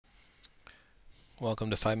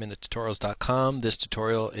Welcome to 5minutetutorials.com. This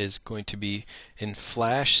tutorial is going to be in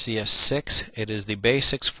Flash CS6. It is the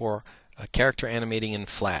basics for character animating in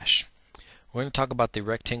Flash. We're going to talk about the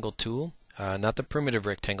rectangle tool, not the primitive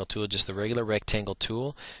rectangle tool, just the regular rectangle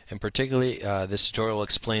tool, and particularly this tutorial will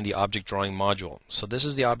explain the object drawing module. So this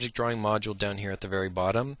is the object drawing module down here at the very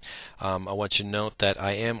bottom. I want you to note that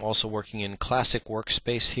I am also working in classic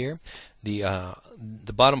workspace here.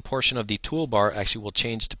 The bottom portion of the toolbar actually will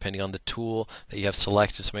change depending on the tool that you have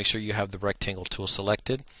selected, so make sure you have the rectangle tool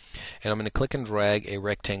selected. And I'm going to click and drag a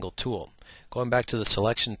rectangle tool. Going back to the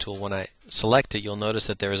selection tool, when I select it, you'll notice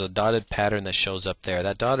that there is a dotted pattern that shows up there.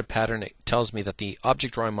 That dotted pattern tells me that the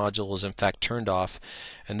object drawing module is in fact turned off,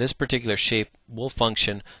 and this particular shape will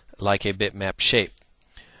function like a bitmap shape.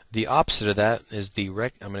 The opposite of that is I'm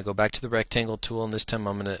going to go back to the rectangle tool, and this time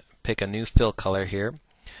I'm going to pick a new fill color here.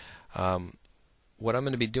 What I'm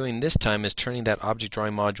going to be doing this time is turning that object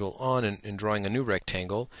drawing module on and drawing a new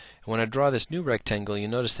rectangle. And when I draw this new rectangle, you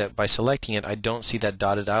notice that by selecting it, I don't see that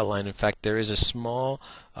dotted outline. In fact, there is a small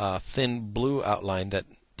thin blue outline that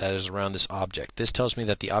is around this object. This tells me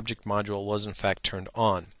that the object module was in fact turned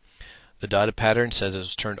on. The dotted pattern says it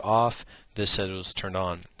was turned off. This said it was turned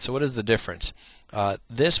on. So what is the difference?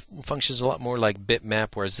 This functions a lot more like bitmap,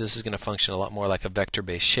 whereas this is going to function a lot more like a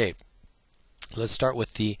vector-based shape. Let's start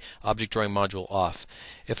with the object drawing module off.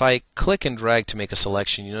 If I click and drag to make a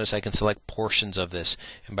selection, you notice I can select portions of this,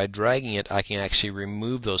 and by dragging it I can actually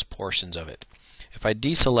remove those portions of it. If I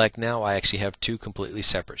deselect, now I actually have two completely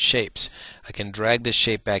separate shapes. I can drag this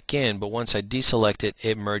shape back in, but once I deselect it,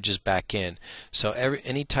 it merges back in. So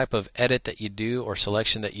any type of edit that you do or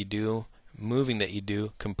selection that you do, moving that you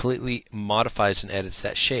do, completely modifies and edits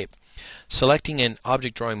that shape. Selecting an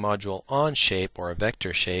object drawing module on shape or a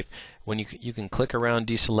vector shape, when you can click around,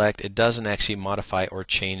 deselect, it doesn't actually modify or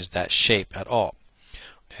change that shape at all.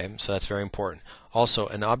 Okay, so that's very important. Also,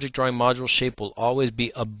 an object drawing module shape will always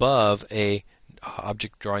be above a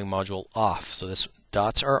object drawing module off. So this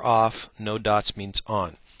dots are off, no dots means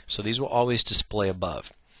on. So these will always display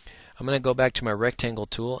above. I'm going to go back to my rectangle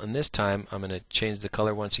tool, and this time I'm going to change the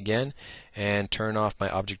color once again and turn off my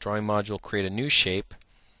object drawing module, create a new shape.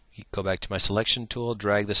 Go back to my selection tool,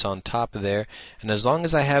 drag this on top of there, and as long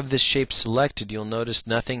as I have this shape selected, you'll notice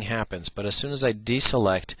nothing happens. But as soon as I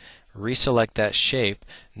deselect, reselect that shape,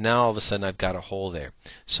 now all of a sudden I've got a hole there.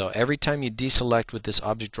 So every time you deselect with this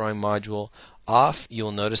object drawing module off,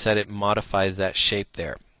 you'll notice that it modifies that shape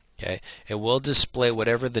there. Okay, it will display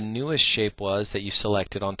whatever the newest shape was that you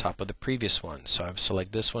selected on top of the previous one. So I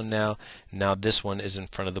select this one now. Now this one is in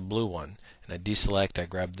front of the blue one. And I deselect, I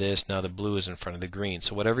grab this, now the blue is in front of the green.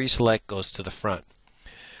 So whatever you select goes to the front.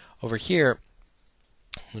 Over here,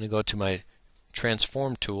 I'm going to go to my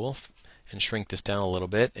transform tool and shrink this down a little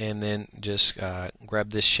bit, and then just grab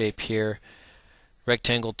this shape here,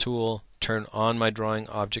 rectangle tool, turn on my drawing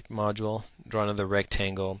object module, draw another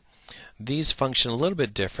rectangle. These function a little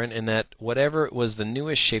bit different in that whatever was the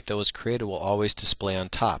newest shape that was created will always display on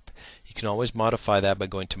top. You can always modify that by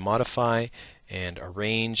going to modify and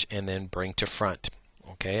arrange and then bring to front.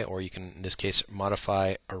 Okay, or you can in this case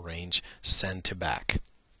modify, arrange, send to back.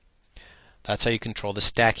 That's how you control the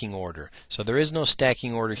stacking order. So there is no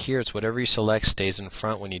stacking order here. It's whatever you select stays in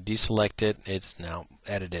front. When you deselect it, it's now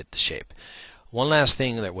edited the shape. One last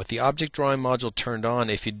thing, that with the object drawing module turned on,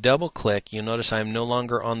 if you double click, you'll notice I am no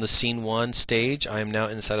longer on the scene 1 stage. I am now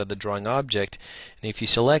inside of the drawing object, and if you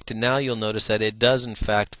select it now, you'll notice that it does in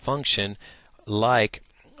fact function like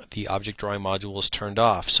the object drawing module was turned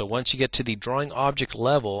off. So once you get to the drawing object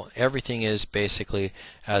level, everything is basically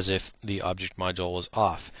as if the object module was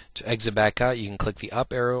off. To exit back out, you can click the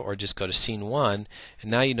up arrow or just go to scene 1,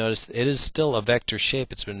 and now you notice it is still a vector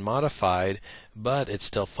shape. It's been modified, but it's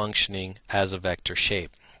still functioning as a vector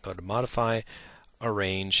shape. Go to modify,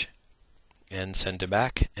 arrange, and send to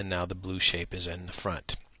back, and now the blue shape is in the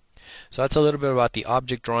front. So that's a little bit about the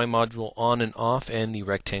object drawing module on and off and the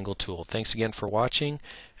rectangle tool. Thanks again for watching,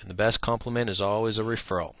 and the best compliment is always a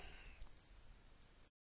referral.